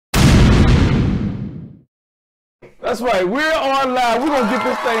That's right. We're on live. We're going to get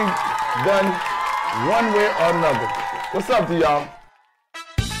this thing done one way or another. What's up to y'all?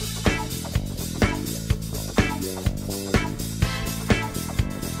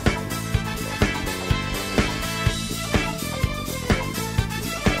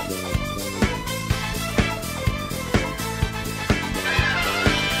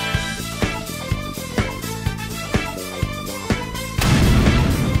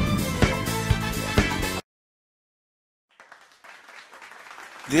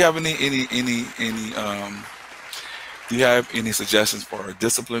 Do you have any suggestions for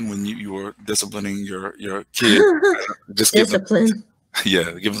discipline when you were disciplining your kid? Just discipline.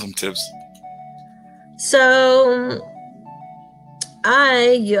 Give them some tips. So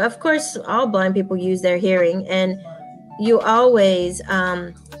of course, all blind people use their hearing, and you always,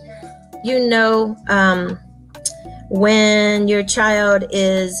 when your child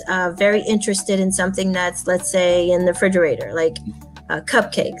is very interested in something that's, let's say, in the refrigerator, like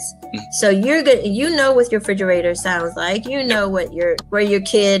cupcakes. So you're good. You know what your refrigerator sounds like. You know what where your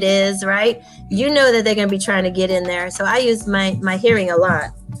kid is, right? You know that they're going to be trying to get in there. So I use my hearing a lot.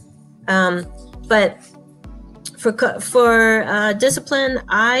 But for discipline,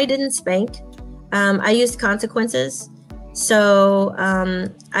 I didn't spank. I used consequences. So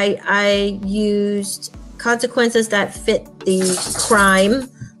I used consequences that fit the crime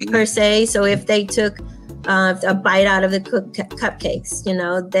per se. So if they took a bite out of the cupcakes,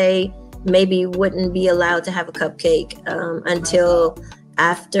 they maybe wouldn't be allowed to have a cupcake until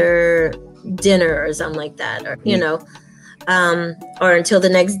after dinner or something like that, or or until the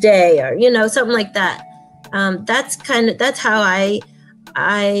next day, or something like that. That's how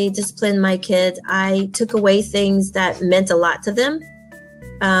I disciplined my kids. I took away things that meant a lot to them,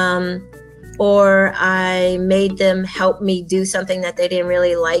 or I made them help me do something that they didn't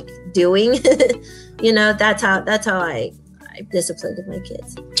really like doing. That's how I disciplined my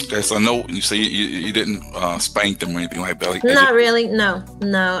kids. Okay, so no, you say you didn't spank them or anything like that? Not really. No.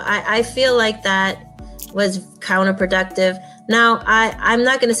 I feel like that was counterproductive. Now, I'm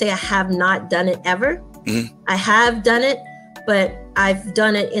not going to say I have not done it ever. Mm-hmm. I have done it, but I've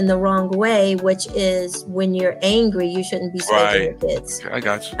done it in the wrong way, which is when you're angry, you shouldn't be spanking your kids. Okay, I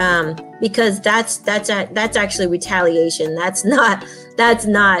got you. Because that's actually retaliation. That's not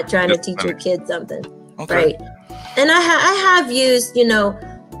trying to teach your kids something. Okay. Right. And I have used,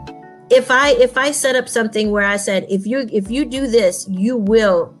 if I set up something where I said, if you do this,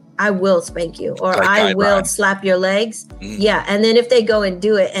 I will spank you, or I will slap your legs. Mm-hmm. Yeah. And then if they go and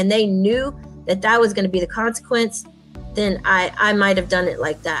do it and they knew that was going to be the consequence, then I might have done it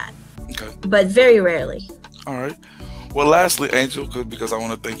like that. Okay. But very rarely. All right. Well, lastly, Angel, because I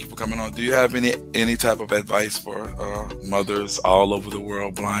want to thank you for coming on. Do you have any type of advice for mothers all over the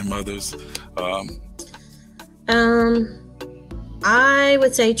world, blind mothers? I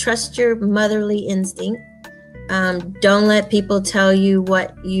would say trust your motherly instinct. Don't let people tell you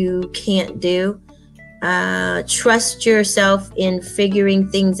what you can't do. Trust yourself in figuring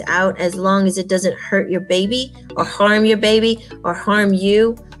things out, as long as it doesn't hurt your baby or harm your baby or harm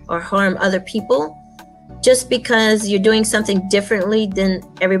you or harm other people. Just because you're doing something differently than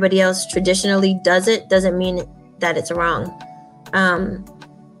everybody else traditionally does it doesn't mean that it's wrong.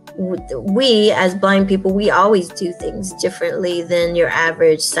 We as blind people, we always do things differently than your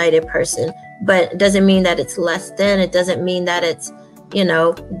average sighted person, but it doesn't mean that it's less than. It doesn't mean that it's,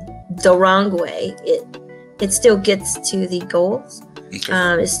 the wrong way. It still gets to the goals.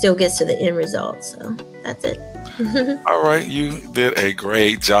 Okay. It still gets to the end result. So that's it. All right, you did a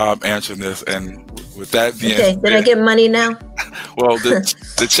great job answering this, and with that being said, did I get money now? Well,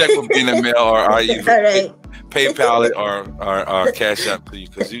 the check will be in the mail, or are you PayPal it or Cash App to you,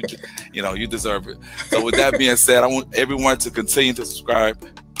 because you deserve it. So with that being said, I want everyone to continue to subscribe.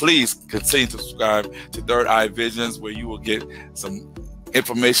 Please continue to subscribe to Third Eye Visions, where you will get some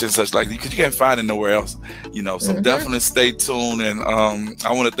information such like, because you can't find it nowhere else, so definitely stay tuned. And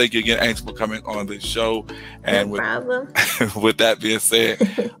I want to thank you again, Angel, for coming on the show. And no problem. With that being said,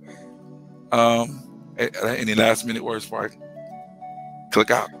 any last minute words before I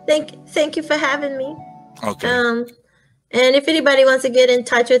click out? Thank you for having me. Okay. And if anybody wants to get in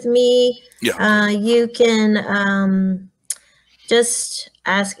touch with me, you can just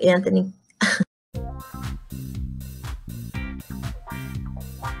ask Anthony.